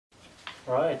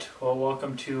Right, well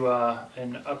welcome to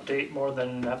an update more than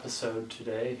an episode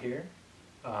today here,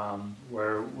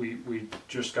 where we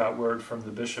just got word from the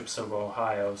bishops of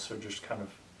Ohio, so just kind of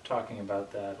talking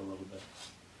about that a little bit.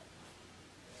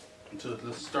 So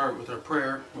let's start with our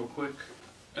prayer real quick.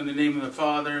 In the name of the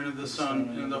Father, and of the Son,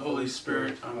 and of the Holy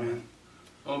Spirit. Amen.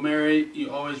 O Mary,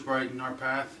 you always brighten our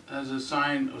path. As a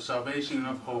sign of salvation and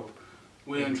of hope,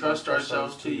 we entrust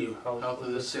ourselves to you, health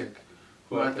of the sick,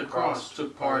 who at the cross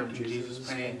took part in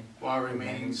Jesus' pain, while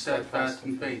remaining steadfast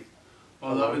in faith.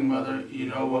 O loving Mother, you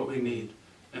know what we need,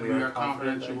 and we are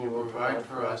confident you will provide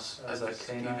for us as at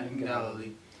Cana in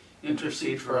Galilee.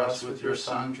 Intercede for us with your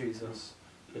Son, Jesus,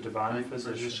 the divine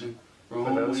physician, for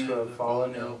those whom who we have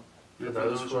fallen ill, and for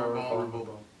those who are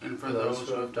vulnerable, and for those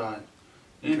who have died.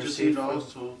 Intercede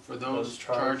also for those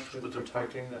charged with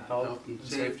protecting the health and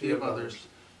safety of others,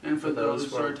 and for those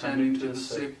who are attending to the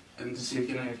sick and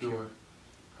seeking a cure.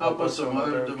 Help us, O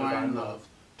Mother of divine love,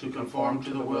 to conform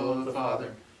to the will of the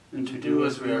Father, and to do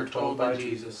as we are told by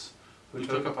Jesus, who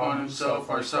took upon himself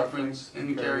our sufferings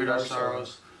and carried our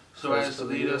sorrows, so as to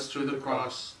lead us through the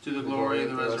cross to the glory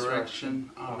of the resurrection.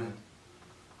 Amen.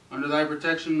 Under thy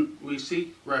protection we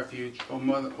seek refuge, O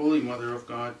Mother, Holy Mother of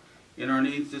God. In our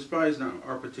needs despise not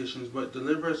our petitions, but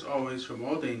deliver us always from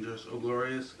all dangers, O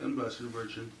glorious and blessed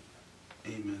Virgin.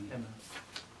 Amen. Amen.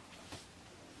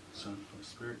 Son, Holy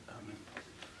Spirit. Amen.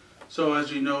 So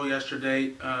as you know,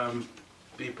 yesterday,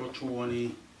 April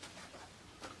 28th,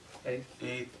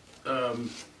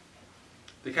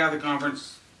 the Catholic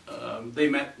Conference, they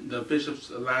met, the bishops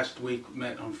last week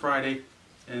met on Friday,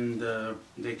 and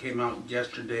they came out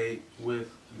yesterday with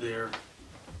their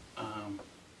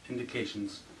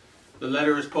indications. The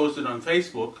letter is posted on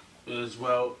Facebook as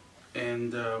well,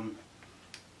 and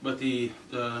but the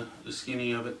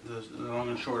skinny of it, the long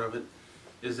and short of it,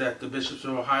 is that the bishops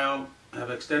of Ohio have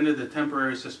extended the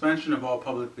temporary suspension of all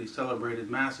publicly celebrated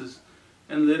masses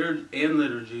and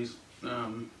liturgies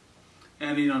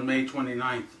ending on May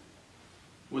 29th,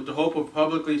 with the hope of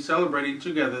publicly celebrating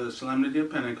together the solemnity of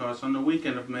Pentecost on the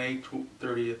weekend of May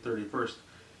 30th, 31st.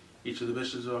 Each of the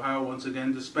bishops of Ohio once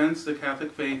again dispensed the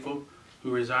Catholic faithful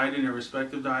who reside in their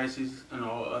respective dioceses and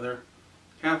all other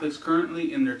Catholics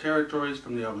currently in their territories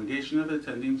from the obligation of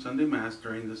attending Sunday Mass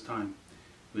during this time.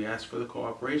 We ask for the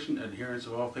cooperation and adherence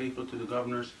of all faithful to the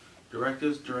governor's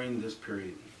directives during this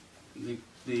period.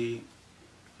 The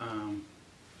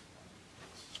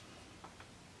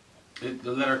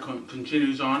letter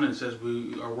continues on and says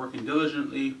we are working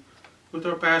diligently with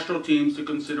our pastoral teams to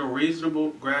consider reasonable,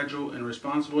 gradual, and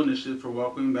responsible initiatives for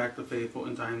welcoming back the faithful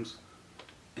in time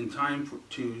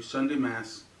to Sunday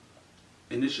Mass,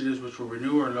 initiatives which will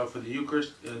renew our love for the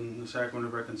Eucharist and the Sacrament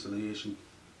of Reconciliation,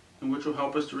 and which will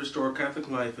help us to restore Catholic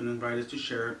life and invite us to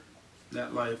share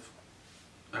that life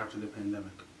after the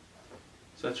pandemic,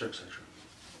 etc., etc.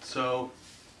 So,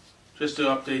 just to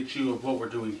update you of what we're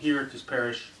doing here at this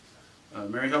parish,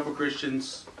 Mary Helper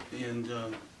Christians and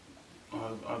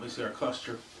obviously our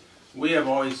cluster, we have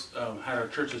always had our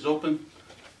churches open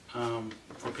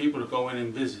for people to go in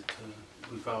and visit.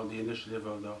 We followed the initiative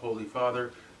of the Holy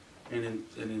Father, and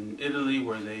in Italy,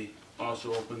 where they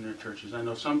also opened their churches. I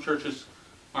know some churches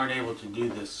aren't able to do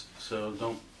this, so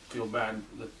don't feel bad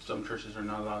that some churches are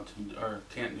not allowed to or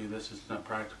can't do this. It's not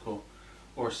practical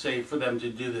or safe for them to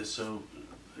do this, so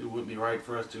it wouldn't be right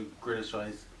for us to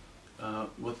criticize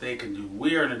what they can do.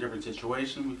 We are in a different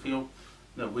situation. We feel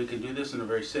that we can do this in a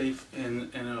very safe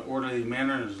and in an orderly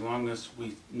manner, as long as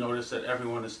we notice that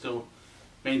everyone is still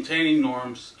maintaining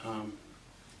norms,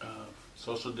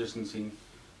 social distancing,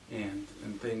 and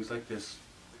things like this.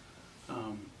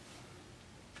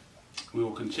 We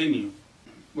will continue.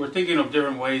 We're thinking of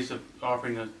different ways of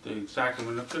offering the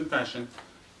sacrament of confession.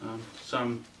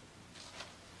 Some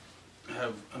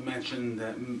have mentioned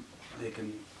that they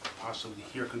can possibly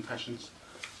hear confessions,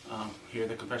 hear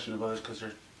the confession of others because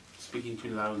they're speaking too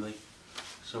loudly.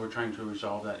 So we're trying to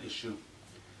resolve that issue.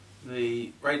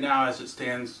 Right now, as it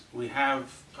stands, we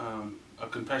have a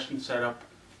confessional set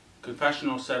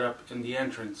up in the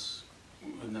entrance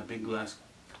in that big glass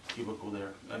cubicle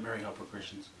there at Mary Helper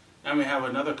Christians. And we have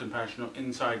another confessional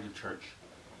inside the church.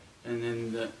 And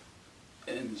then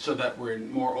so that we're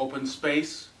in more open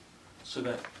space, so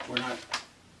that we're not,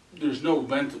 there's no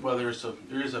vent, well there is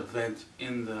a vent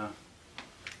in the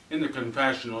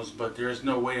confessionals, but there is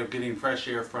no way of getting fresh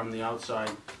air from the outside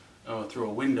through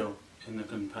a window in the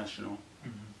confessional.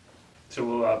 So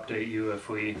we'll update you if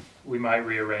we might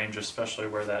rearrange, especially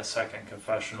where that second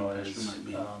confessional is. Might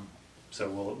be. So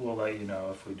we'll let you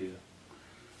know if we do.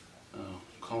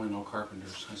 Calling all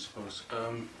carpenters, I suppose.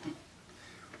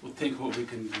 We'll think what we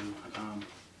can do.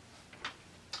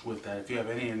 with that. If you have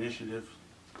any initiative,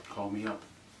 call me up.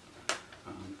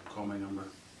 Call my number.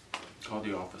 Call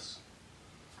the office.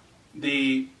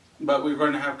 But we're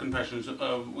going to have confessions.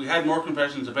 We had more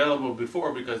confessions available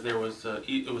before because there was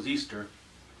it was Easter,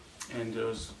 and there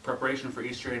was preparation for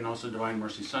Easter and also Divine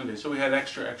Mercy Sunday. So we had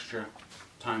extra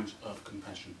times of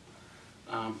confession.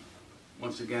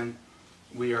 Once again,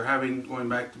 we are going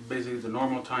back to basically the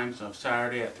normal times of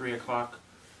Saturday at 3 o'clock.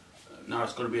 Now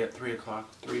it's going to be at 3 o'clock,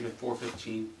 3 to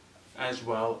 4:15, as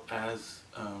well as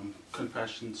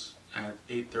confessions at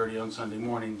 8:30 on Sunday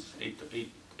mornings, 8:30.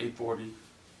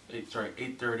 I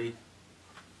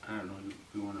don't know if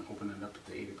we want to open it up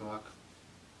at 8 o'clock.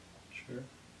 Sure.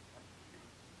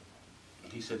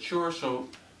 He said sure, so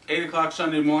 8 o'clock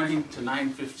Sunday morning to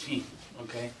 9:15,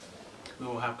 okay? We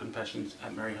will have confessions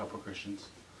at Mary Helper Christians.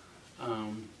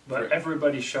 But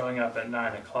everybody showing up at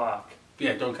 9 o'clock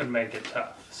could make it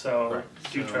tough. So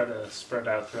try to spread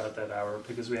out throughout that hour,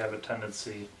 because we have a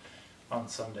tendency on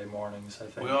Sunday mornings, I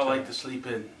think. We all like to sleep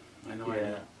in. I know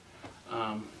Yeah.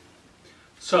 I do.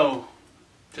 So,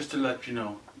 just to let you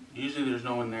know, usually there's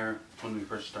no one there when we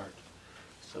first start.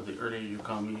 So the earlier you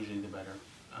come, usually the better.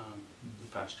 The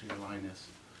faster your line is.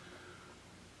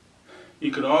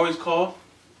 You could always call.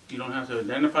 You don't have to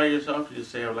identify yourself. You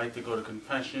just say, I would like to go to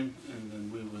confession, and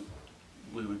then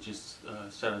we would just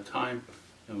set a time,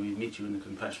 and we'd meet you in the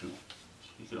confessional. So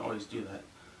you can always do that.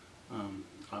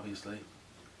 Obviously,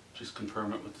 just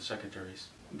confirm it with the secretaries.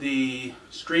 The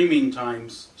streaming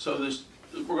times. So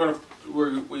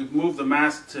we've moved the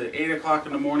mass to 8 o'clock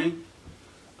in the morning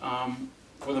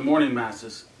for the morning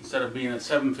masses instead of being at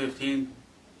 7:15.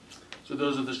 So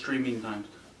those are the streaming times.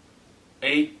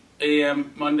 8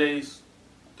 a.m. Mondays,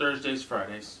 Thursdays,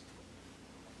 Fridays.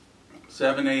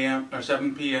 7 a.m. or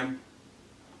 7 p.m.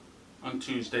 on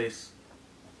Tuesdays,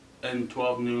 and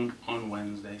 12 noon on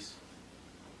Wednesdays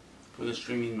for the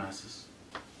streaming masses.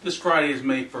 This Friday is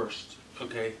May 1st,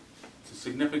 okay? It's a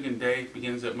significant day,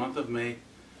 begins the month of May.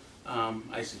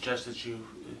 I suggest that you,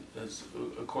 as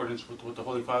accordance with what the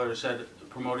Holy Father has said,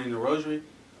 promoting the Rosary,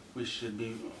 we should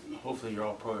be, hopefully you're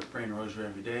all praying the Rosary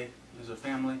every day as a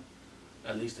family,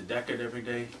 at least a decade every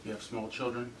day. If you have small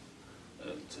children,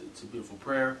 it's a beautiful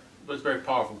prayer, but it's a very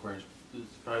powerful prayer.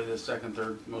 It's probably the second,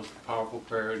 third most powerful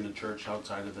prayer in the church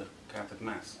outside of the Catholic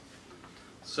Mass.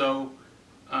 So,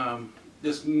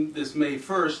 this May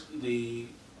 1st,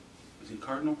 is he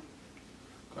Cardinal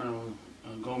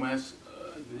Gomez,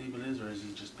 I believe it is, or is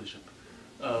he just Bishop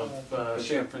of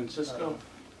San Francisco?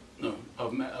 No,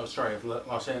 of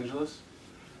Los Angeles,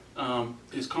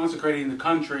 is consecrating the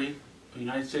country, the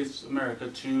United States of America,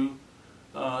 to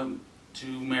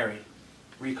Mary,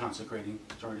 reconsecrating.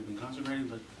 It's already been consecrated,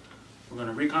 but we're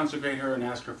going to reconsecrate her and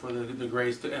ask her for the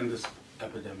grace to end this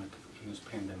epidemic and this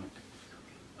pandemic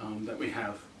that we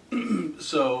have.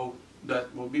 So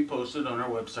that will be posted on our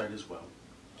website as well.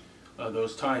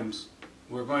 Those times.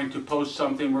 We're going to post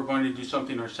something, we're going to do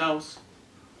something ourselves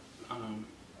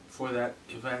for that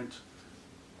event.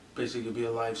 Basically it'll be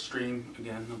a live stream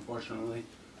again, unfortunately.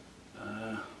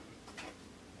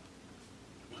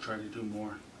 We'll try to do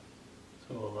more.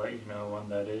 So we'll let you know when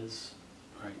that is.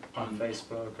 Right. On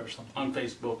Facebook or something. On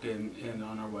Facebook and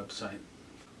on our website.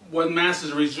 When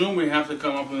masses resume, we have to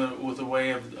come up with a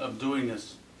way of doing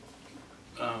this.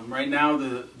 Right now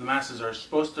the masses are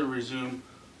supposed to resume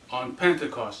on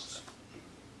Pentecost.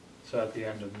 So at the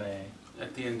end of May.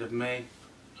 At the end of May.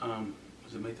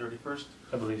 Was it May 31st?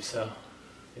 I believe so.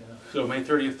 Yeah. So May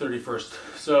 30th,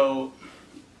 31st. So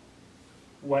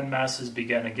when masses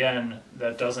begin again,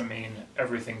 that doesn't mean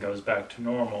everything goes back to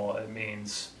normal. It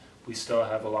means we still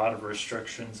have a lot of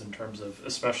restrictions in terms of,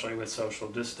 especially with social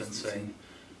distancing.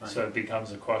 Right. So it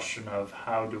becomes a question of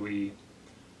how do we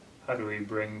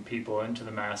bring people into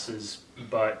the masses,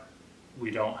 but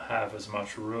we don't have as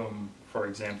much room, for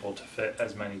example, to fit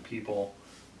as many people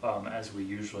as we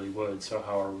usually would. So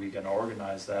how are we going to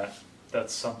organize that?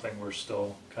 That's something we're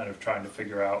still kind of trying to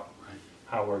figure out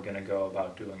how we're going to go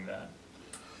about doing that.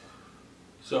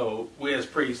 So we as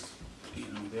priests,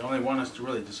 they only want us to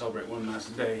really to celebrate one Mass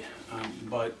a day,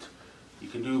 but you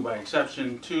can do by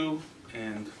exception 2,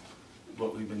 and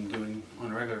what we've been doing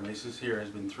on a regular basis here has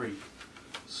been 3.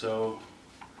 So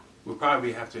we'll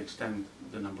probably have to extend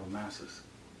the number of Masses.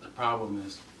 The problem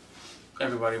is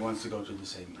everybody wants to go to the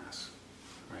same Mass,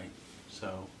 right?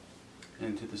 So,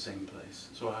 and to the same place.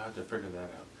 So I'll have to figure that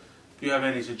out. If you have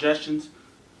any suggestions,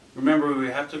 remember we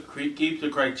have to keep the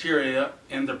criteria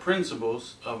and the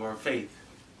principles of our faith,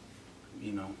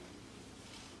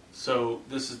 So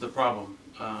this is the problem.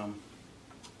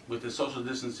 With the social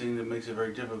distancing, it makes it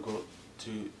very difficult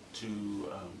to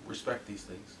respect these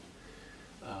things.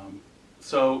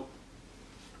 So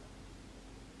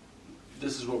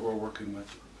this is what we're working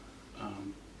with.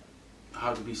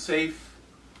 How to be safe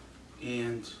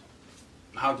and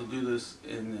how to do this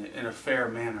in a fair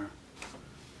manner.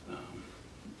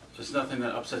 There's nothing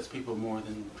that upsets people more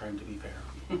than trying to be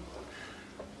fair.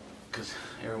 Because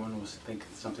everyone was thinking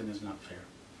something is not fair.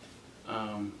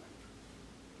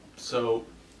 So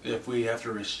if we have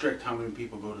to restrict how many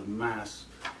people go to Mass,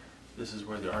 this is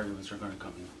where the arguments are going to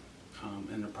come in,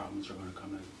 and the problems are going to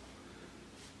come in.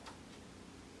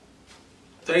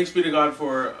 Thanks be to God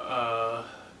for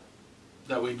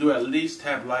that we do at least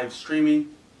have live streaming.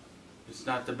 It's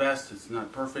not the best, it's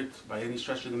not perfect by any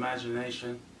stretch of the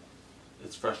imagination.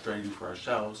 It's frustrating for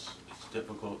ourselves, it's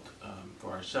difficult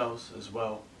for ourselves as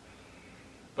well.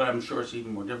 But I'm sure it's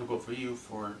even more difficult for you,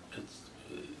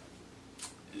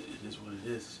 it is what it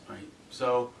is, right?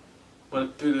 So,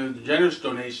 but through the generous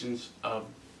donations of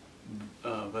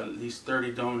at least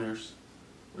 30 donors,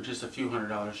 we're just a few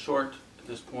 $100s short at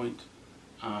this point.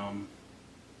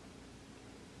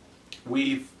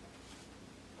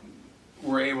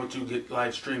 We're able to get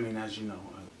live streaming, as you know,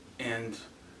 and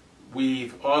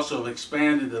we've also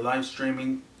expanded the live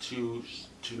streaming to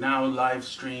now live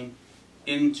stream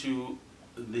into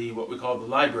what we call the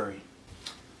library.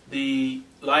 The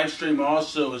live stream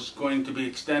also is going to be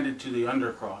extended to the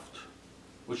Undercroft,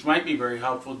 which might be very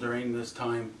helpful during this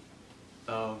time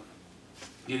of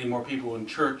getting more people in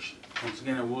church. Once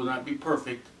again, it will not be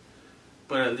perfect,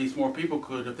 but at least more people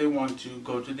could, if they want to,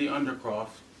 go to the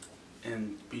Undercroft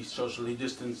and be socially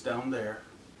distanced down there.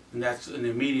 And that's an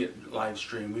immediate live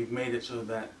stream. We've made it so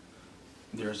that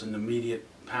there's an immediate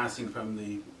passing from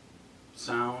the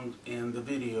sound and the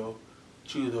video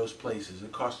to those places.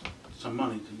 It costs some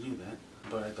money to do that,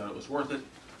 but I thought it was worth it,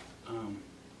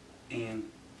 and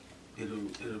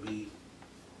it'll be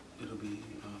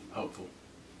helpful.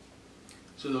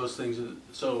 So those things.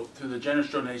 So through the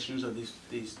generous donations of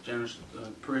these generous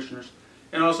parishioners,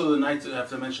 and also the Knights. I have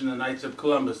to mention the Knights of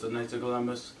Columbus. The Knights of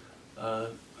Columbus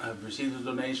have received a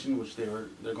donation, which they're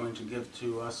going to give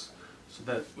to us, so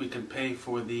that we can pay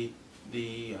for the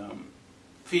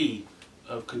fee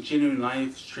of continuing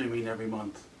live streaming every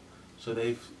month. So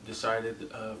they've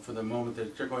decided for the moment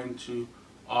that they're going to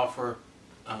offer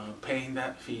paying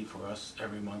that fee for us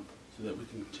every month, so that we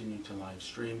can continue to live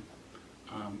stream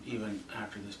even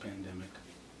after this pandemic.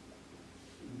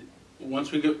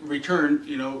 Once we get returned,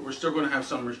 we're still going to have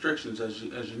some restrictions, as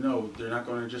you know. They're not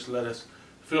going to just let us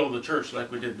fill the church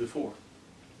like we did before.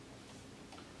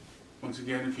 Once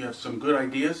again, if you have some good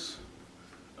ideas,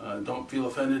 don't feel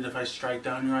offended if I strike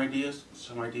down your ideas.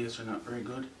 Some ideas are not very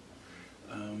good.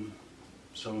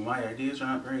 Some of my ideas are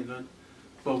not very good.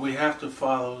 But we have to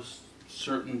follow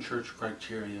certain church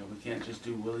criteria. We can't just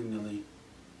do willy-nilly,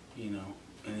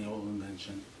 any old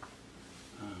invention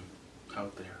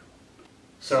out there.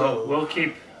 So we'll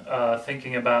keep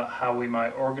thinking about how we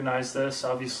might organize this.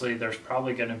 Obviously, there's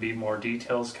probably going to be more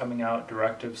details coming out,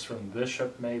 directives from the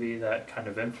bishop maybe that kind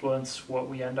of influence what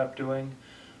we end up doing.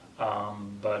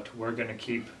 But we're going to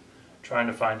keep trying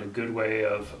to find a good way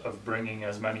of bringing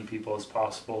as many people as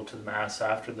possible to the Mass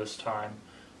after this time.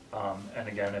 And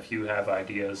again, if you have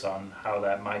ideas on how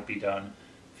that might be done,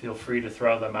 feel free to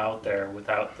throw them out there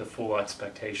without the full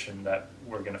expectation that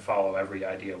we're going to follow every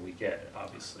idea we get,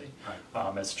 obviously.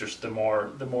 Right. It's just the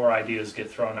more ideas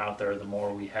get thrown out there, the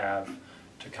more we have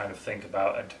to kind of think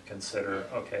about and to consider,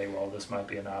 okay, well, this might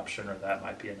be an option or that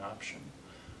might be an option.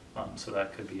 So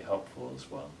that could be helpful as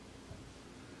well.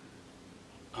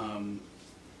 And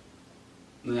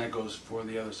that goes for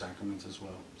the other sacraments as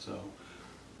well.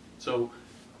 So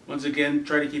once again,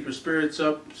 try to keep your spirits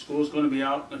up. School's going to be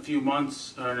out in a few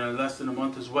months, or in less than a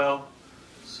month as well.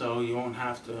 So you won't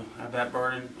have to have that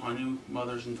burden on you,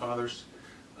 mothers and fathers.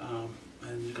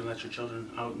 And you can let your children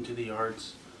out into the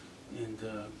yards and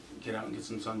get out and get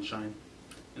some sunshine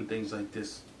and things like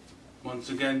this. Once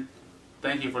again,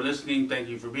 thank you for listening. Thank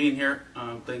you for being here.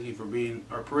 Thank you for being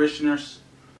our parishioners.